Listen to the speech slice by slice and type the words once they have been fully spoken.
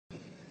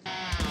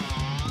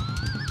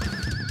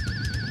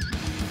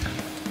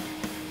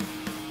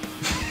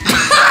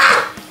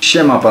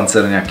Siema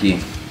pancerniaki.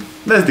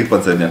 Bez tych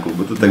pancerniaków,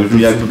 bo tutaj już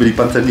brzmi jakby byli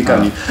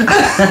pancernikami.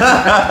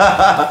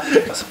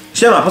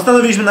 Siema,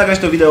 postanowiliśmy nagrać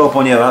to wideo,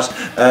 ponieważ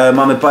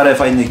mamy parę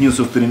fajnych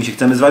newsów, którymi się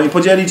chcemy z wami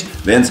podzielić,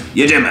 więc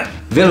jedziemy!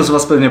 Wielu z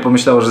was pewnie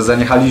pomyślało, że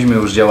zaniechaliśmy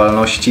już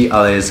działalności,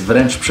 ale jest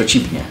wręcz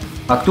przeciwnie.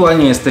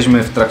 Aktualnie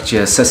jesteśmy w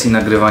trakcie sesji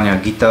nagrywania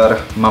gitar,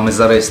 mamy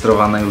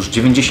zarejestrowane już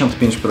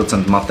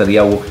 95%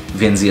 materiału,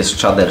 więc jest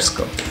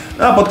czadersko.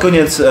 A pod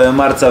koniec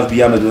marca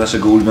wbijamy do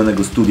naszego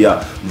ulubionego studia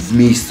w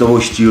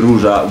miejscowości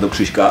Róża do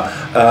Krzyśka,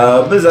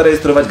 by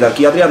zarejestrować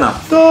garki Adriana.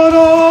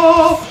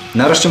 Tara!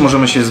 Nareszcie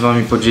możemy się z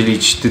wami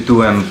podzielić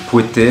tytułem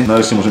płyty.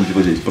 Nareszcie możemy się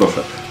podzielić,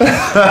 proszę.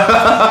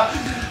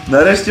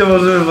 Nareszcie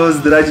możemy wam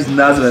zdradzić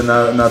nazwę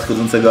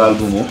nadchodzącego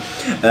albumu.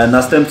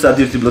 Następca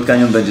Dirty Blood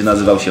Canyon będzie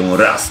nazywał się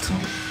Rust.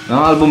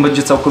 No, album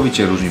będzie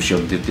całkowicie różnił się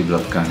od Dirty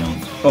Blood Canyon.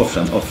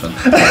 Owszem, owszem.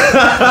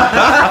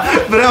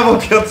 Brawo,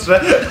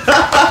 Piotrze.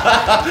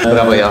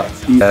 Brawo ja.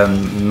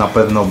 Na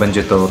pewno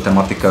będzie to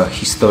tematyka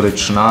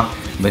historyczna.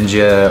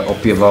 Będzie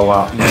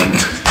opiewała...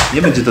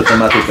 Nie będzie to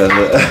tematyka,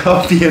 że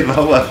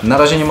opiewała. Na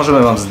razie nie możemy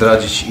wam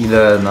zdradzić,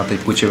 ile na tej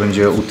płycie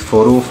będzie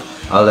utworów,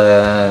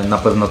 ale na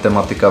pewno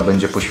tematyka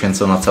będzie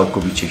poświęcona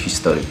całkowicie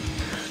historii.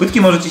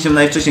 Płytki możecie się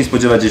najwcześniej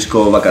spodziewać gdzieś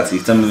koło wakacji.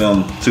 Chcemy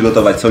ją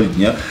przygotować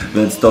solidnie,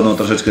 więc to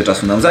troszeczkę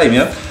czasu nam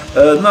zajmie.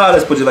 No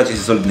ale spodziewajcie się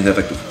solidnych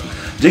efektów.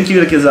 Dzięki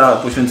wielkie za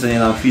poświęcenie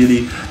nam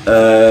chwili.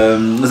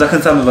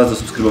 Zachęcamy was do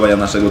subskrybowania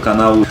naszego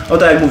kanału. No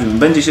tak jak mówimy,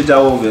 będzie się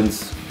działo,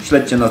 więc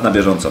śledźcie nas na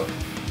bieżąco.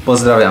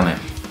 Pozdrawiamy.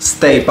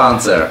 Stay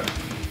Panzer!